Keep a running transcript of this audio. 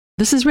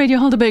This is Radio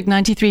Helderberg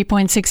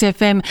 93.6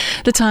 FM.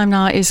 The time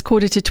now is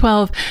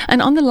 11:45.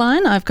 And on the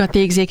line, I've got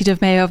the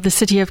Executive Mayor of the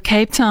City of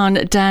Cape Town,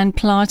 Dan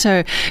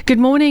Plato. Good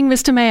morning,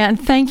 Mr. Mayor, and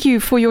thank you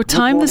for your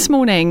time this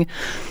morning.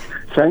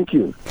 Thank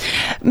you.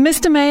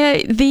 Mr.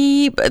 Mayor,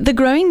 the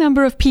growing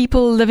number of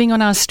people living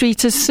on our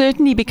streets has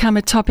certainly become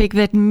a topic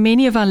that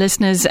many of our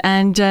listeners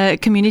and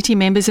community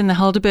members in the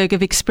Helderberg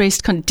have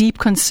expressed deep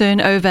concern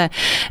over.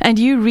 And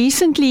you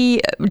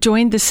recently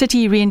joined the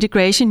City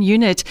Reintegration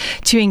Unit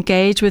to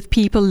engage with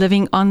people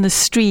living on the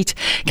street.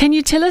 Can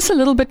you tell us a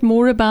little bit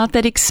more about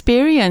that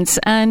experience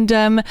and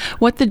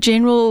what the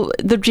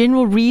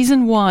general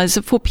reason was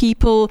for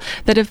people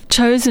that have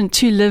chosen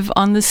to live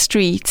on the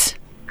streets?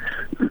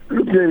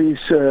 There is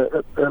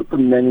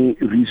many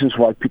reasons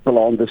why people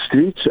are on the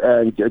streets,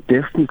 and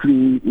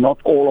definitely not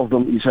all of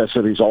them is as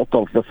a result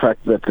of the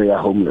fact that they are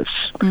homeless.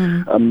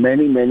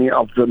 Many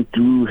of them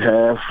do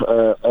have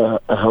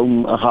a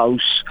home, a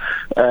house,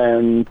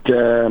 and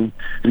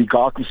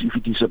regardless if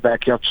it is a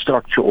backyard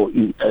structure or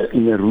in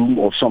a room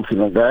or something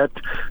like that.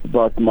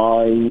 But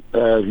my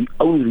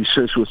own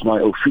research with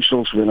my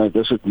officials when I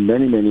visit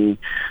many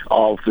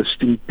of the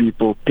street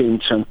people,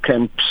 tents and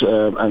camps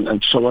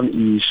and so on,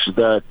 is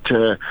that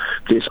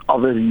there's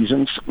other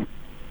reasons.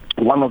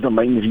 One of the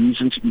main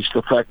reasons is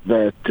the fact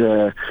that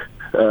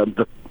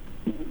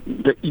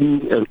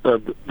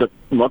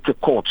not the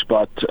courts,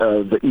 but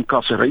the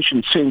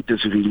incarceration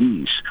centers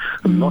release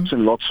lots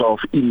and lots of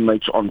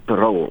inmates on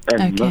parole,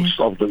 and most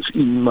of those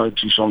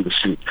inmates is on the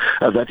street.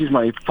 That is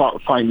my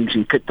findings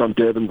in Cape Town,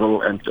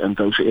 Durbanville, and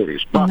those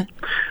areas. But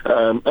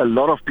a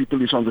lot of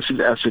people is on the street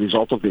as a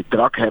result of their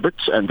drug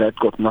habits, and that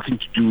got nothing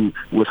to do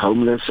with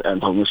homeless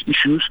and homeless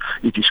issues.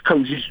 It is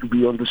cozy to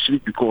be on the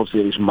street because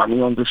there is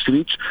money on the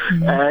streets.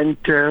 And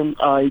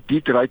I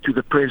did write to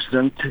the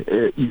President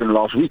even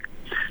last week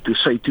to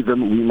say to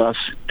them we must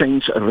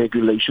change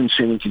Regulation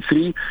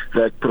 73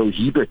 that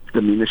prohibit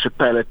the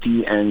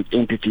municipality and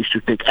entities to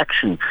take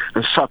action,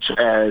 such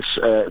as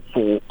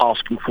for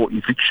asking for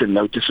eviction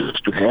notices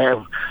to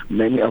have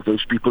many of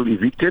those people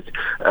evicted.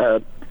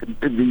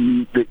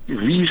 The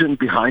reason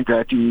behind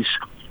that is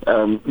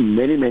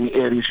many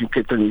areas in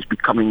Cape Town is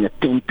becoming a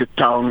tented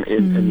town,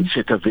 and it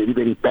set a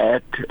very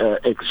bad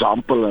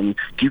example and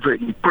give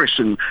an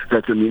impression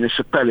that the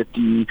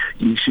municipality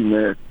is in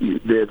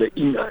the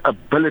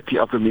inability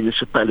of the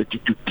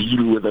municipality to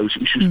deal with those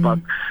issues. But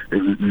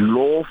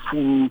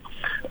lawful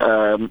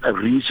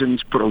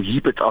reasons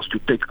prohibit us to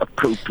take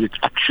appropriate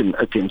action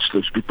against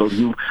those people.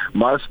 You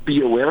must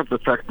be aware of the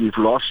fact we've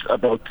lost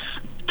about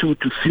 2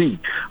 to 3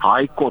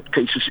 high court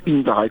cases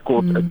in the high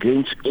court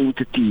against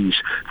entities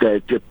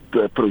that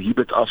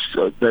prohibit us,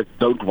 that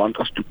don't want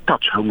us to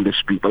touch homeless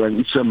people, and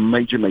it's a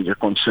major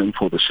concern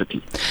for the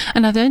city.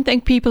 And I don't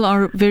think people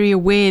are very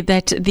aware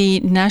that the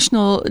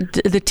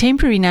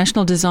temporary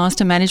national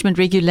disaster management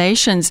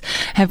regulations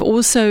have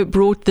also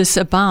brought this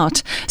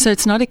about. So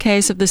it's not a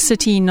case of the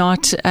city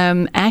not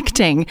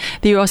acting.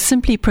 They are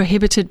simply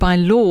prohibited by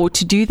law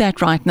to do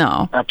that right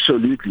now.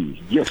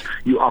 Absolutely. Yes,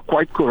 you are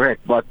quite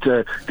correct. But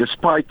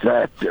despite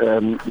that,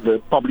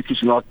 the public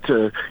is not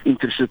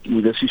interested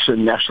in this. Is a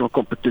national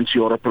competency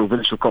or a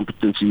provincial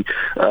competency.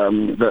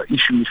 The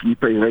issue is we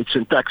pay rates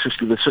and taxes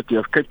to the City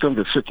of Cape Town.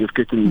 The City of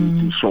Cape Town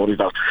needs to sort it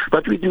out.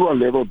 But we do our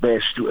level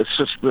best to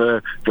assist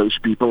those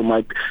people.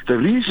 The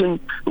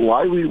reason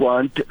why we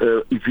want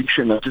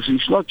eviction notice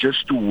is not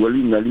just to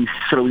willy-nilly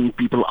throwing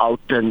people out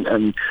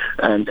and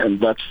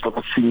that sort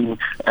of thing,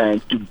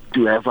 and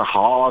to have a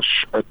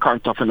harsh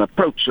kind of an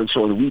approach and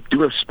so on. We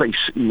do have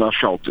space in our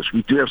shelters.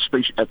 We do have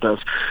space at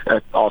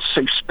our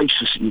safe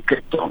spaces in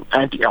Cape Town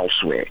and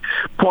elsewhere.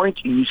 Point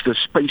is, the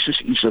spaces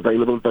is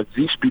available, but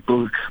these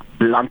people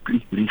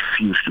bluntly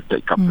refuse to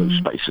take up those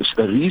spaces.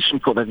 The reason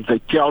for that is they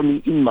tell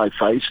me in my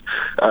face,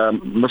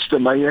 Mr.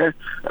 Mayor,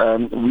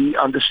 we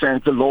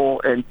understand the law,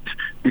 and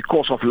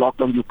because of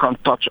lockdown you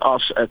can't touch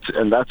us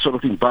and that sort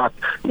of thing, but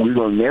we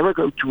will never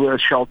go to a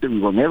shelter, we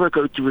will never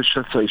go to a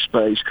safe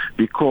space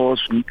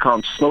because we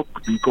can't smoke,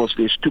 because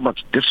there's too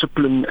much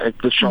discipline at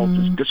the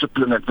shelters,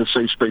 discipline at the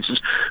safe spaces.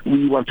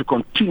 We want to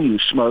continue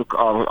smoke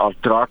our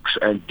drugs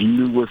and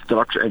deal with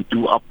drugs and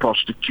do our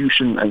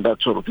prostitution and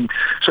that sort of thing.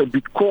 So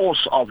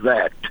because of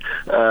that,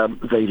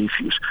 they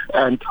refuse.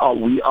 And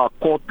we are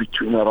caught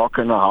between a rock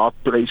and a hard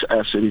place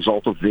as a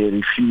result of their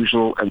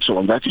refusal and so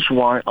on. That is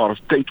why our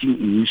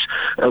taking is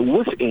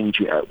with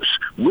NGOs,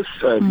 with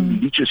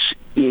religious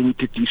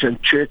entities,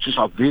 and churches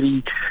are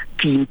very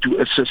keen to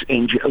assist.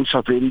 NGOs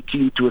are very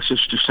keen to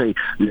assist, to say,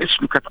 let's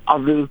look at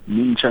other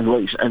means and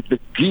ways. And the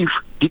Give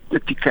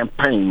Dignity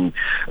campaign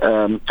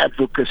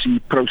advocacy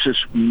process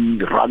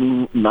we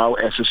run now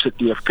as a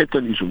City of Cape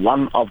Town is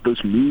one of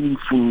those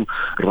meaningful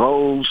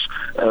roles.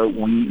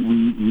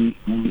 We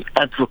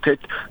advocate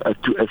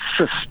to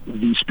assist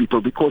these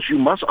people, because you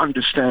must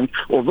understand,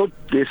 although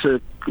there's a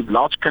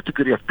large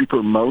category of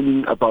people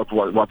moaning about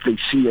what they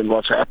see and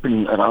what's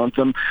happening around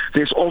them.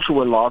 There's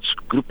also a large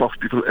group of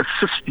people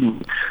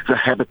assisting the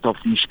habit of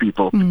these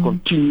people to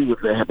continue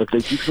with their habit. They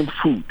give them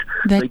food.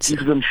 They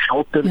give them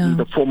shelter in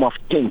the form of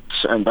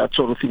tents and that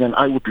sort of thing. And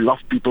I would love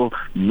people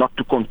not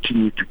to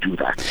continue to do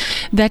that.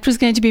 That was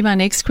going to be my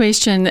next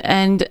question.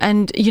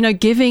 And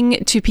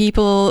giving to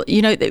people,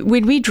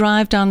 when we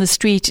drive down the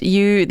street,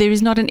 there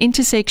is not an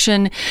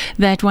intersection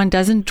that one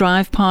doesn't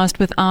drive past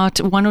without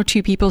one or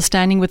two people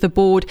standing with a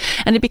board.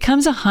 And it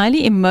becomes a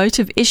highly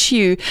emotive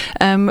issue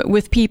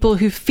with people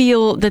who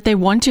feel that they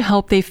want to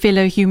help their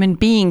fellow human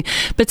being.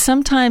 But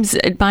sometimes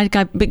by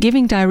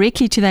giving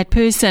directly to that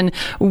person,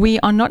 we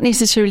are not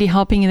necessarily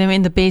helping them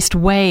in the best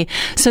way.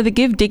 So the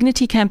Give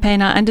Dignity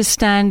campaign, I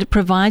understand,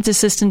 provides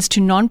assistance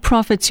to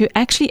non-profits who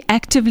actually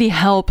actively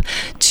help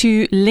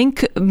to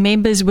link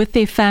members with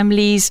their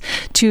families,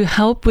 to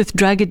help with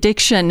drug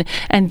addiction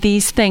and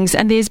these things.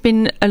 And there's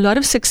been a lot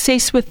of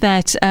success with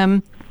that.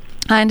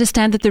 I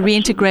understand that the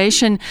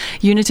reintegration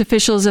unit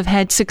officials have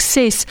had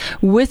success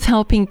with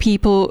helping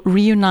people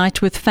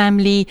reunite with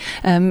family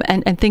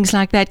and things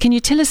like that. Can you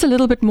tell us a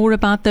little bit more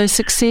about those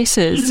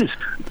successes? Yes,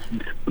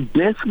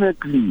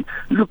 definitely.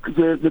 Look,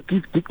 the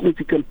Give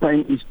Dignity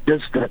campaign is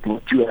just that,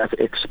 what you have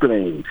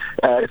explained.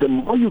 The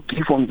more you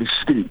give on the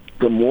street,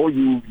 the more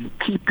you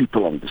keep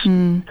people on the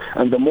street.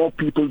 And the more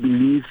people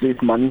believe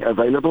there's money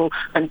available.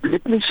 And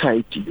let me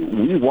say to you,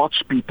 we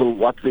watch people,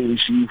 what they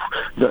receive,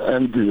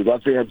 and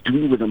what they are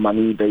doing with the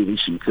money they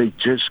receive. They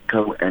just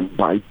go and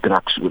buy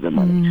drugs with the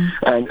money.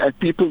 And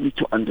people need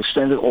to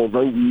understand that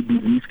although we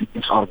believe it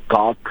is our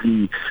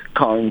godly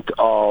kind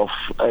of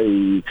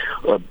a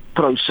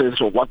process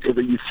or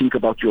whatever you think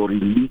about your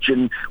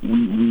religion,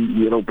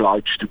 we are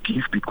obliged to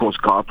give because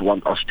God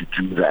wants us to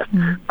do that.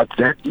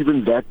 But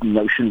even that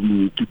notion we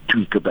need to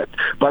tweak a bit.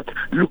 But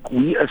look,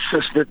 we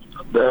assisted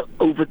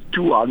over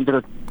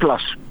 200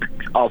 plus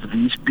of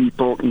these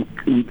people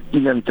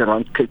in and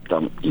around Cape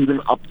Town, even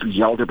up to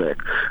Helderberg,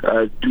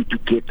 to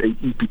get a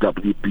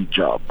EPWP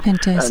job.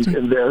 Fantastic.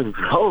 And the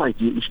whole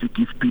idea is to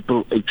give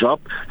people a job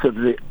so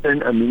that they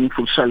earn a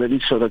meaningful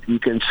salary so that we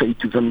can say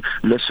to them,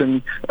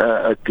 listen,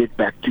 get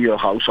back to your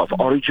house of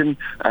origin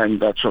and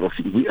that sort of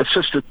thing. We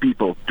assisted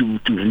people to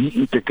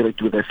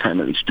reintegrate with their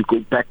families, to go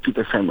back to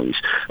their families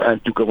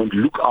and to go and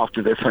look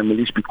after their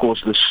families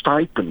because the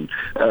stipend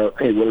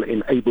will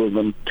enable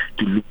them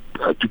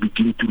to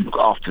begin to look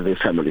after their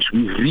families.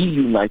 We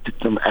reunited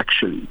them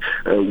actually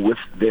with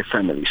their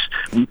families.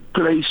 We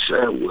placed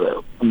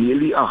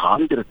nearly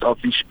 100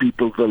 of these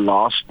people the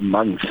last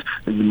month.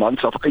 In the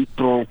month of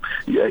April,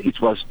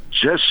 it was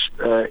just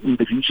in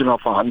the region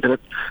of 100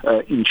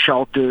 in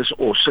shelters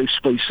or safe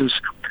spaces.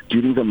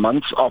 During the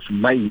month of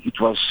May,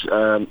 it was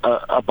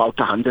about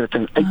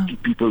 180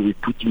 people we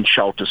put in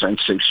shelters and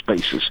safe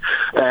spaces.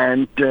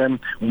 And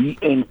we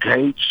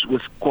engaged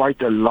with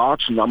quite a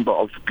large number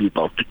of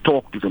people to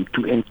talk to them,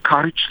 to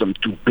encourage them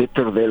to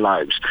better their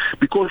lives.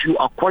 Because you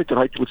are quite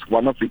right with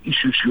one of the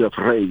issues you have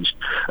raised.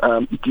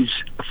 It is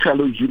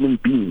fellow human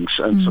beings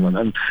and so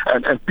on.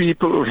 And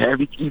people have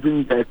it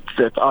even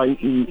that I,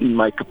 in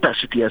my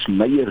capacity as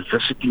mayor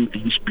visiting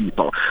these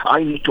people,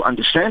 I need to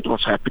understand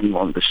what's happening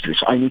on the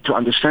streets. I need to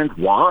understand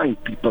why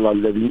people are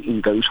living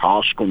in those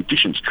harsh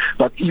conditions.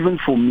 But even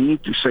for me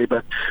to say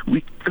that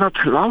we cannot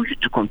allow you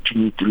to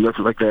continue to live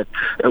like that,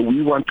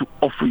 we want to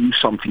offer you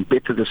something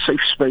better. The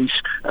safe space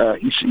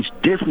is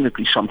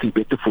definitely something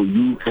better for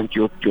you and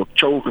your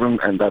children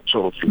and that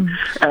sort of thing.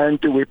 And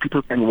where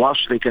people can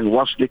wash, they can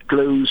wash their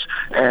clothes,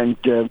 and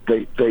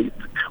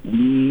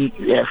we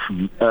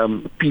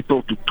have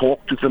people to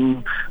talk to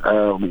them,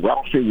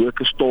 welfare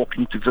workers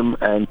talking to them,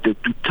 and to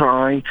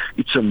try.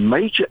 It's a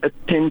major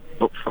attempt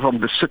from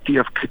the city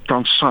of Cape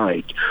Town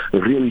side,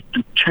 really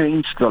to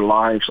change the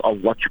lives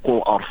of what you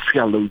call our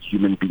fellow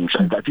human beings.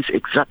 And that is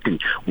exactly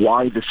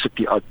why the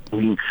city are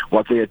doing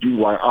what they are doing,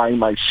 why I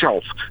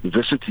myself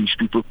visit these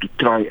people to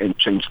try and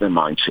change their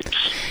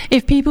mindsets.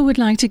 If people would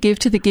like to give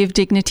to the Give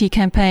Dignity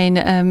campaign,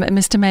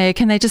 Mr. Mayor,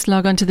 can they just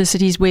log on to the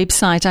city's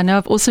website? I know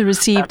I've also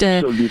received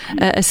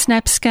a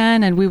snap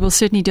scan, and we will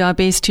certainly do our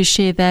best to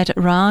share that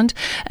around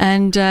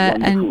and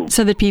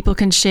so that people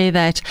can share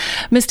that.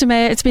 Mr.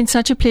 Mayor, it's been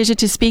such a pleasure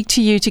to speak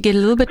to you, to get a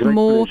little bit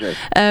more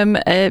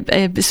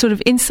sort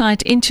of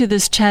insight into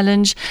this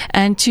challenge,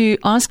 and to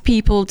ask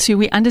people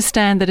we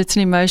understand that it's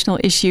an emotional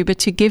issue, but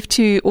to give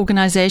to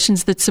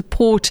organizations that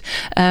support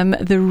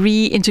the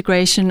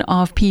reintegration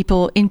of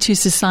people into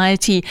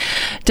society.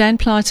 Dan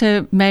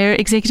Plater, Mayor,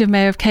 Executive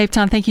Mayor of Cape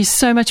Town, thank you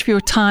so much for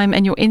your time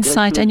and your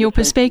insight and your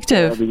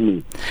perspective.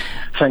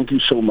 Thank you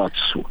so much.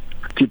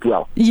 Keep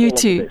well. You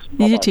too.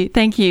 You too.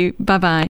 Thank you. Bye-bye.